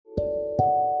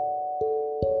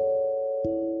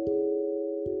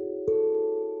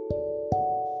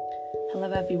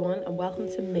Hello everyone and welcome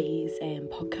to May's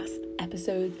podcast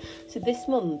episode. So this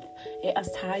month it has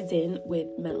tied in with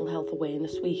Mental Health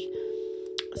Awareness Week.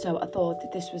 So I thought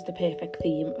that this was the perfect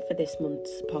theme for this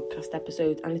month's podcast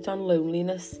episode, and it's on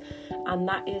loneliness, and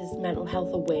that is Mental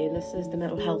Health Awareness is the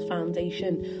Mental Health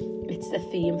Foundation. It's the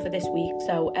theme for this week.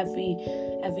 So every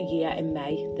year in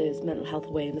May there's Mental Health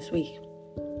Awareness Week.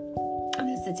 And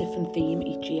it's a different theme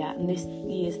each year, and this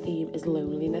year's theme is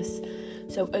loneliness.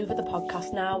 So over the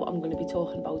podcast now, I'm going to be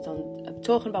talking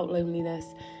about loneliness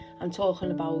and talking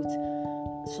about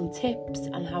some tips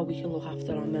and how we can look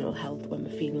after our mental health when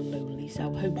we're feeling lonely.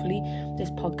 So hopefully this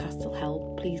podcast will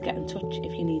help. Please get in touch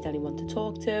if you need anyone to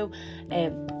talk to.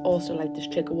 Also, like there's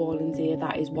trigger warnings here,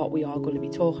 that is what we are going to be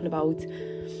talking about.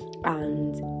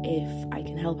 And if I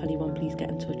can help anyone, please get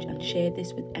in touch and share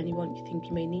this with anyone you think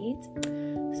you may need.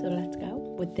 So let's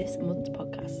go with this month's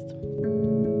podcast.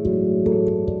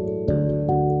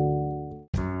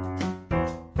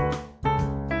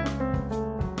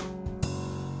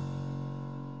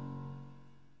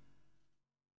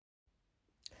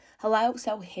 Hello,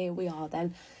 so here we are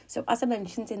then. So as I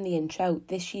mentioned in the intro,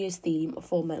 this year's theme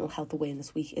for Mental Health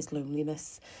Awareness Week is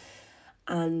loneliness.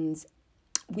 And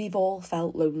we've all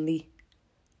felt lonely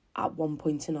at one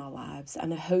point in our lives.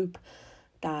 And I hope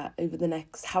that over the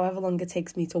next, however long it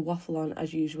takes me to waffle on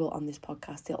as usual on this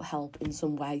podcast, it'll help in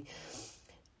some way.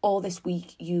 All this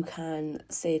week you can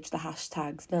search the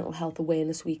hashtags Mental Health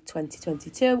Awareness Week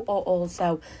 2022 or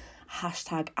also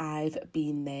hashtag I've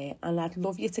been there, and I'd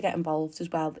love you to get involved as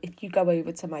well. If you go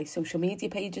over to my social media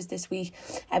pages this week,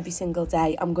 every single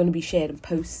day I'm going to be sharing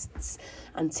posts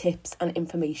and tips and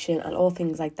information and all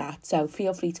things like that, so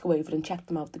feel free to go over and check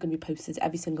them out. They're going to be posted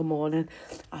every single morning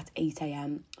at 8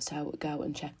 a.m, so go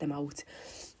and check them out.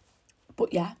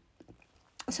 But yeah,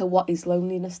 so what is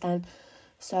loneliness then?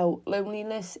 So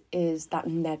loneliness is that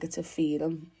negative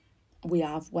feeling we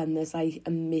have when there's like a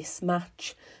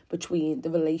mismatch between the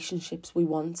relationships we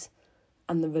want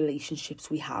and the relationships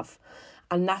we have,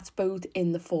 and that's both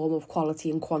in the form of quality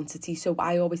and quantity. So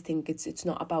I always think it's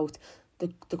not about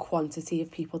the quantity of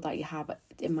people that you have.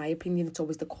 In my opinion, it's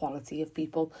always the quality of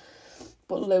people.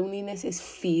 But loneliness is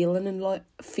feeling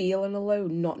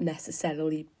alone, not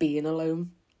necessarily being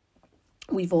alone.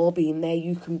 We've all been there.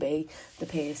 You can be the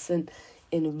person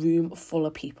in a room full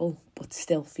of people but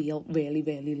still feel really,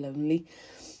 really lonely.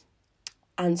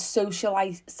 And social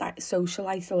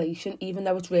isolation, even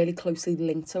though it's really closely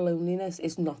linked to loneliness,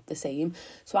 is not the same.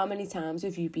 So how many times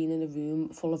have you been in a room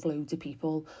full of loads of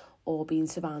people or been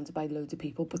surrounded by loads of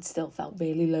people but still felt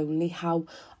really lonely? How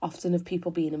often have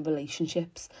people been in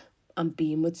relationships and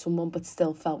been with someone but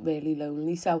still felt really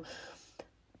lonely? So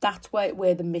that's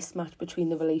where the mismatch between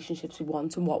the relationships we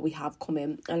want and what we have come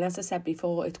in. And as I said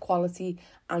before, it's quality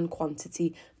and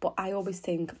quantity. But I always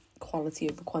think quality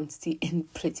over quantity in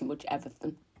pretty much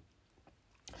everything.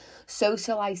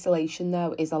 Social isolation,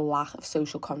 though, is a lack of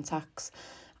social contacts.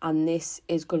 And this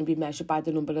is going to be measured by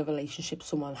the number of relationships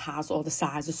someone has or the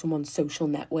size of someone's social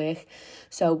network.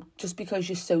 So just because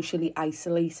you're socially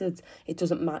isolated, it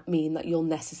doesn't mean that you'll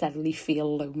necessarily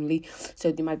feel lonely.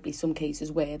 So there might be some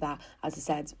cases where that, as I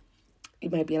said,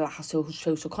 it might be a lack of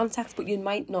social contacts, but you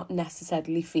might not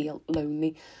necessarily feel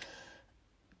lonely.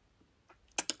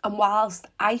 And whilst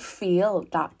I feel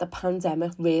that the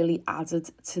pandemic really added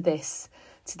to this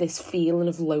feeling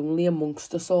of lonely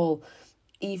amongst us all,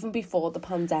 even before the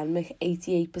pandemic,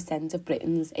 88% of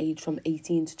Britons aged from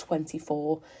 18 to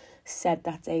 24 said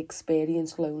that they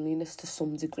experienced loneliness to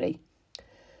some degree.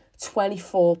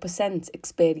 24%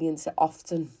 experience it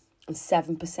often, and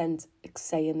 7%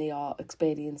 saying they are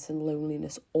experiencing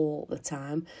loneliness all the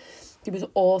time. There was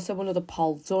also another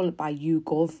poll done by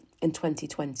YouGov in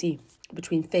 2020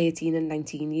 between 13 and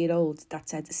 19-year-olds that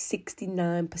said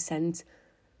 69%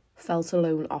 felt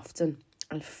alone often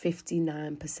and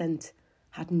 59%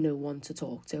 had no one to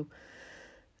talk to.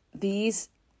 These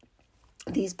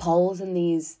polls and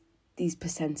these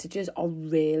percentages are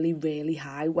really, really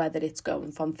high, whether it's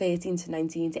going from 13 to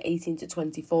 19 to 18 to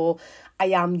 24. I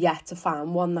am yet to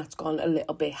find one that's gone a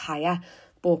little bit higher,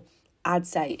 but I'd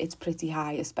say it's pretty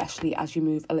high, especially as you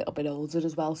move a little bit older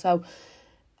as well. So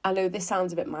I know this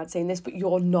sounds a bit mad saying this, but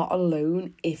you're not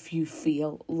alone if you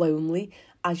feel lonely.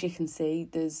 As you can see,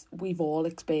 we've all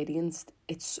experienced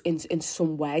it in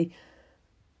some way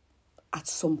at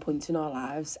some point in our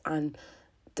lives, and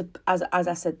as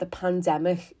I said, the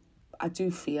pandemic, I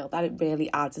do feel that it really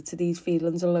added to these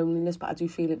feelings of loneliness, but I do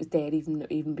feel it was there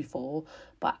even before,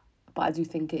 but I do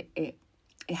think it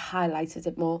highlighted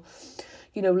it more.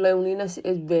 You know, loneliness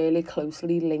is really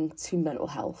closely linked to mental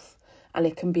health, and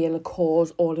it can be a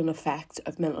cause or an effect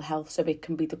of mental health. So it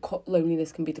can be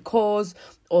loneliness can be the cause,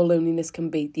 or loneliness can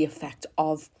be the effect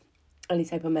of any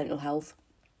type of mental health.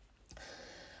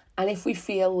 And if we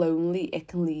feel lonely, it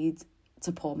can lead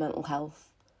to poor mental health.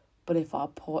 But if our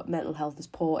mental health is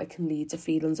poor, it can lead to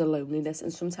feelings of loneliness.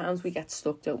 And sometimes we get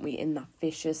stuck, don't we, in that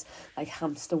vicious, like,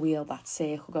 hamster wheel, that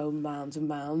circle going round and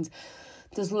round.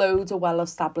 There's loads of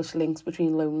well-established links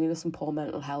between loneliness and poor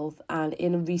mental health. And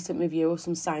in a recent review of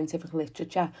some scientific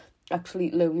literature,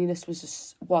 actually loneliness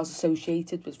was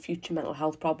associated with future mental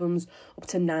health problems up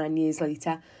to 9 years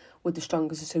later, with the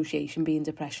strongest association being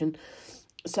depression.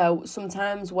 So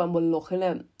sometimes when we're looking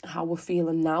at how we're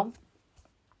feeling now,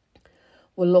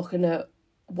 we're looking at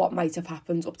what might have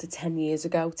happened up to 10 years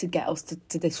ago to get us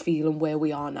to this feeling where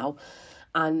we are now.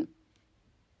 And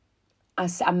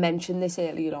as I mentioned this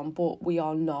earlier on, but we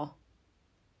are not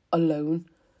alone.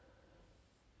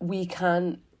 We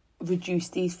can reduce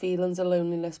these feelings of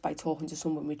loneliness by talking to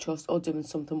someone we trust or doing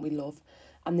something we love.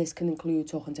 And this can include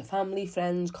talking to family,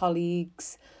 friends,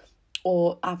 colleagues,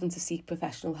 or having to seek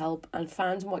professional help, and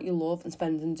finding what you love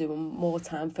and doing more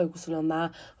time focusing on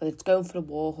that, whether it's going for a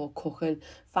walk or cooking.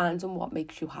 Finding what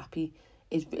makes you happy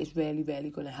is really,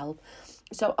 really going to help.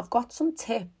 So I've got some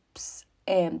tips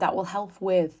that will help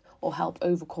with or help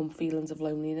overcome feelings of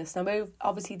loneliness. Now,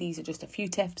 obviously these are just a few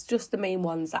tips, just the main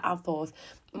ones that I've thought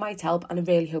might help, and I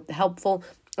really hope they're helpful.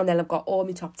 And then I've got all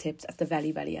my top tips at the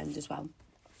very, very end as well.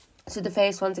 So the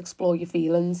first one's explore your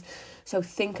feelings. So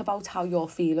think about how you're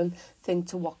feeling. Think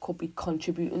to what could be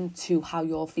contributing to how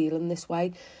you're feeling this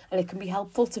way. And it can be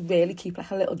helpful to really keep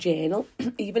like a little journal,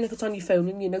 even if it's on your phone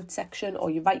in your notes section, or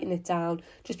you're writing it down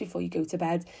just before you go to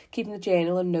bed, keeping a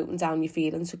journal and noting down your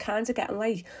feelings. So kind of getting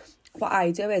like, what I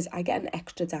do is I get an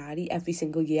extra diary every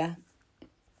single year,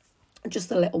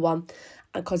 just a little one,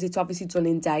 because it's obviously done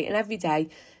in day, and every day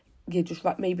you're just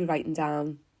maybe writing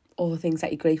down all the things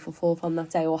that you're grateful for from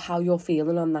that day, or how you're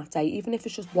feeling on that day, even if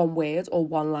it's just one word or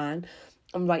one line.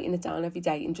 I'm writing it down every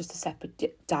day in just a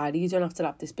separate diary. You don't have to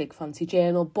have this big fancy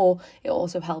journal, but it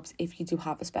also helps if you do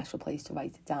have a special place to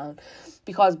write it down,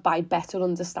 because by better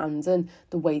understanding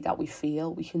the way that we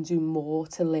feel, we can do more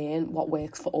to learn what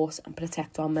works for us and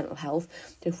protect our mental health.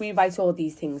 So if we write all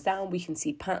these things down, we can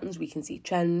see patterns, we can see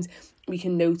trends, we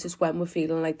can notice when we're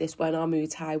feeling like this, when our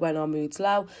mood's high, when our mood's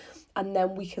low, and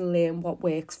then we can learn what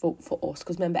works for us.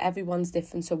 Because remember, everyone's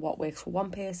different, so what works for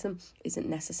one person isn't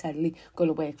necessarily going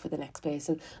to work for the next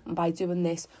person. And by doing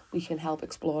this, we can help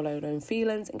explore our own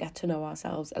feelings and get to know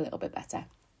ourselves a little bit better.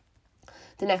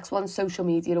 The next one's social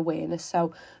media awareness.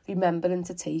 So remembering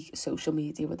to take social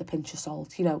media with a pinch of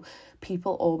salt. You know,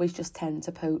 people always just tend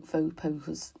to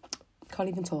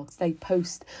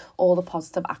post all the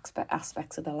positive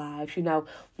aspects of their lives, you know,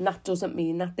 and that doesn't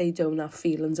mean that they don't have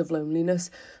feelings of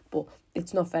loneliness, but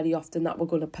it's not very often that we're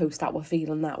going to post that we're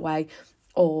feeling that way.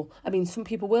 Or, I mean, some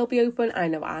people will be open. I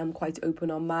know I'm quite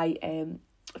open on my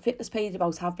fitness page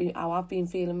about how I've been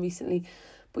feeling recently.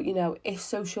 But, you know, if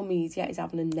social media is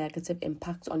having a negative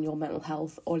impact on your mental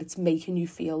health, or it's making you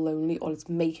feel lonely, or it's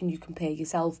making you compare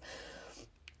yourself,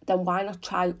 then why not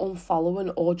try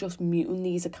unfollowing or just muting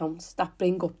these accounts that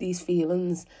bring up these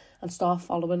feelings, and start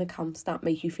following accounts that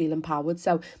make you feel empowered.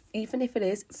 So even if it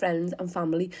is friends and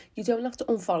family, you don't have to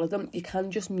unfollow them. You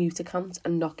can just mute accounts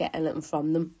and not get anything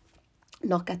from them,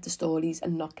 not get the stories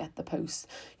and not get the posts.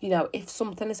 You know, if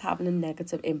something is having a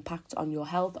negative impact on your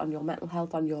health, on your mental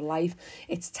health, on your life,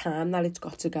 it's time that it's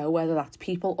got to go, whether that's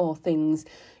people or things.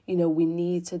 You know, we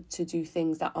need to do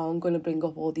things that aren't going to bring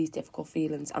up all these difficult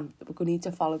feelings, and we're going to need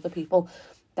to follow the people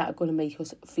that are going to make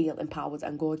us feel empowered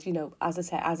and good. You know, as I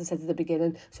said at the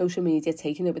beginning, social media,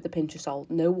 taking it with a pinch of salt.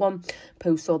 No one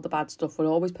posts all the bad stuff. We're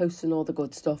always posting all the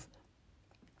good stuff.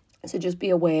 So just be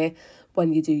aware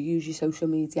when you do use your social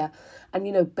media, and,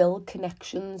 you know, build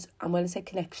connections. And when I say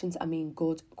connections, I mean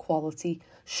good quality,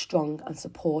 strong and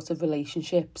supportive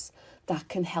relationships that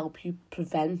can help you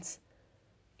prevent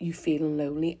you feeling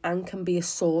lonely and can be a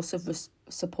source of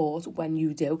support when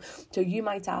you do. So you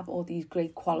might have all these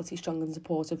great quality, strong and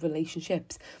supportive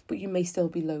relationships, but you may still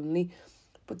be lonely.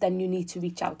 But then you need to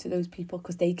reach out to those people,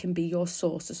 because they can be your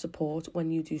source of support when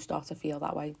you do start to feel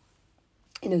that way.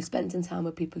 You know, spending time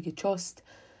with people you trust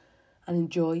and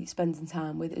enjoy spending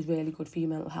time with is really good for your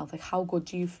mental health. Like, how good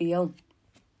do you feel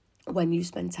when you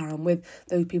spend time with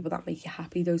those people that make you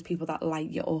happy, those people that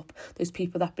light you up, those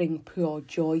people that bring pure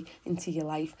joy into your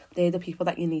life? They're the people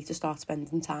that you need to start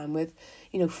spending time with.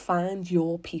 You know, find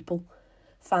your people.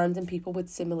 Finding people with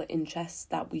similar interests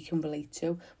that we can relate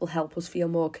to will help us feel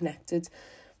more connected.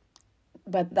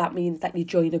 But that means that you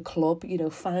join a club,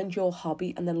 find your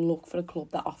hobby and then look for a club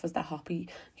that offers that hobby.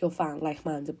 You'll find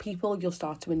like-minded people, you'll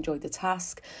start to enjoy the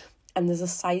task. And there's a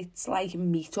sites like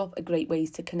Meetup, a great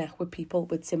ways to connect with people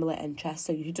with similar interests.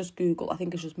 So you just Google, I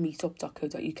think it's just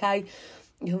meetup.co.uk.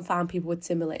 You can find people with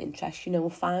similar interests.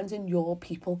 Finding your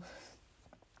people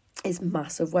is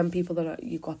massive. When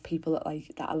you've got people that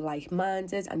are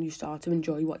like-minded and you start to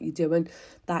enjoy what you're doing,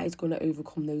 that is going to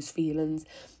overcome those feelings.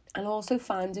 And also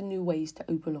finding new ways to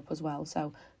open up as well.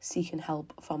 So seeking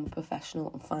help from a professional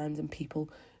and finding people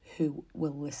who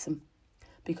will listen.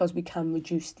 Because we can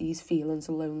reduce these feelings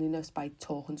of loneliness by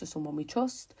talking to someone we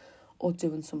trust or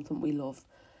doing something we love.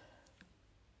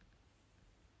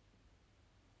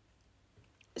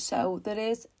 So there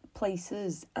is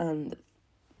places and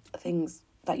things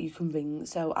that you can ring.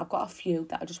 So I've got a few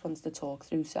that I just wanted to talk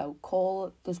through. So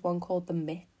there's one called The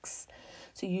Mix.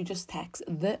 So you just text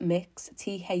The Mix,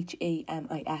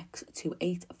 THEMIX, to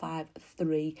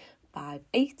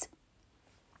 85358.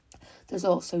 There's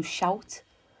also Shout,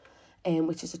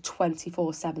 which is a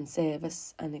 24/7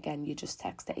 service. And again, you just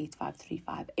text to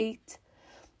 85258.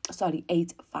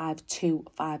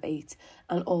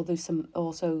 And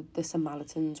also the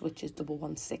Samaritans, which is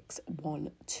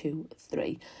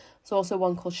 116123. There's also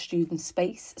one called Student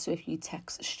Space. So if you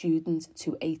text student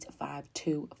to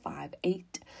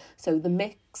 85258. So The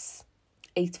Mix,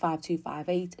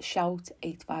 85258, Shout,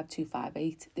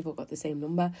 85258. They've all got the same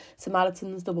number.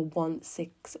 Samaritans,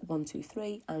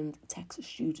 116123, and text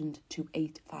student to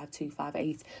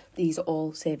 85258. These are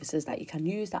all services that you can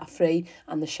use that are free,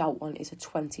 and the Shout one is a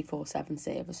 24/7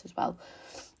 service as well.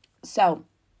 So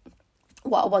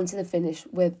what I wanted to finish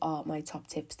with are my top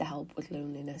tips to help with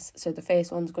loneliness. So the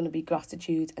first one's going to be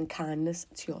gratitude and kindness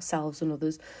to yourselves and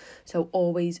others. So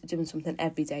always doing something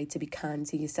every day to be kind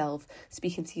to yourself,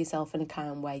 speaking to yourself in a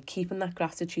kind way, keeping that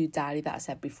gratitude diary that I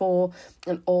said before,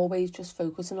 and always just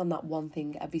focusing on that one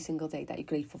thing every single day that you're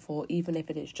grateful for, even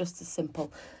if it is just as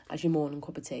simple as your morning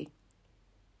cup of tea.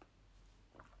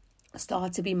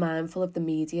 Start to be mindful of the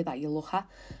media that you look at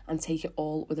and take it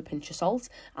all with a pinch of salt,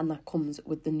 and that comes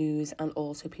with the news and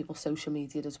also people's social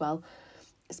media as well.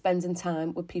 Spending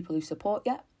time with people who support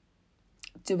you,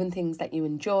 doing things that you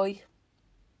enjoy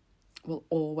will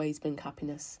always bring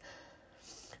happiness.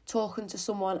 Talking to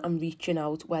someone and reaching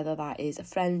out, whether that is a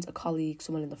friend, a colleague,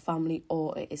 someone in the family,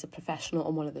 or it is a professional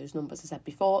on one of those numbers I said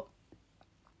before.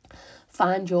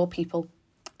 Find your people.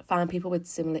 Find people with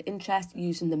similar interests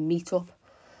using the Meetup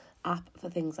app for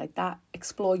things like that.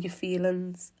 Explore your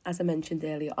feelings, as I mentioned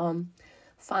earlier on.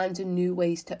 Finding new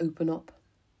ways to open up.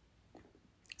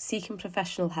 Seeking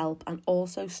professional help, and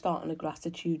also starting a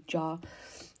gratitude jar.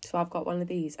 So I've got one of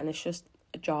these, and it's just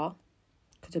a jar.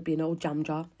 Could it be an old jam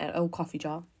jar, an old coffee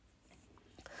jar?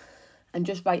 And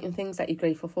just writing things that you're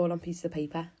grateful for on pieces of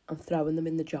paper and throwing them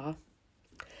in the jar.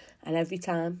 And every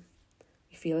time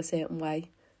you feel a certain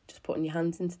way, just putting your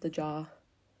hands into the jar,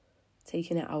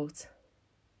 taking it out,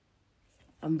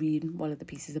 and reading one of the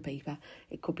pieces of paper.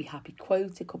 It could be happy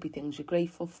quotes, it could be things you're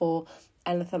grateful for,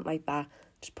 anything like that.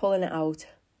 Just pulling it out,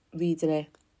 reading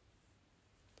it,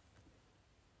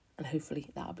 and hopefully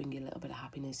that'll bring you a little bit of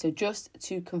happiness. So just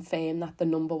to confirm that the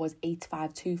number was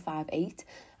 85258,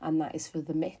 and that is for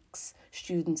The Mix,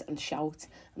 Students and Shout,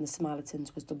 and the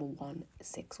Samaritans was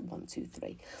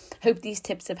 116123. Hope these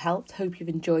tips have helped. Hope you've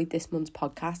enjoyed this month's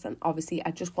podcast, and obviously I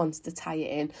just wanted to tie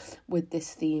it in with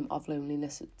this theme of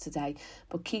loneliness today.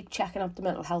 But keep checking out the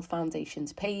Mental Health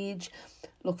Foundation's page.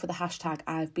 Look for the hashtag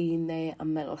I've Been There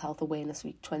and Mental Health Awareness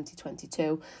Week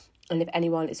 2022. And if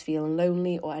anyone is feeling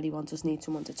lonely or anyone does need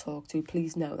someone to talk to,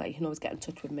 please know that you can always get in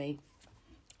touch with me.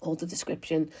 All the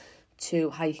description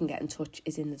to how you can get in touch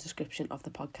is in the description of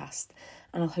the podcast.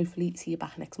 And I'll hopefully see you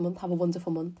back next month. Have a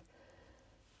wonderful month.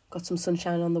 Got some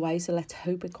sunshine on the way, so let's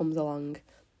hope it comes along.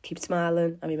 Keep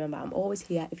smiling, and remember, I'm always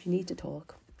here if you need to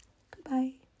talk.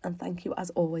 Goodbye, and thank you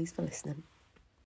as always for listening.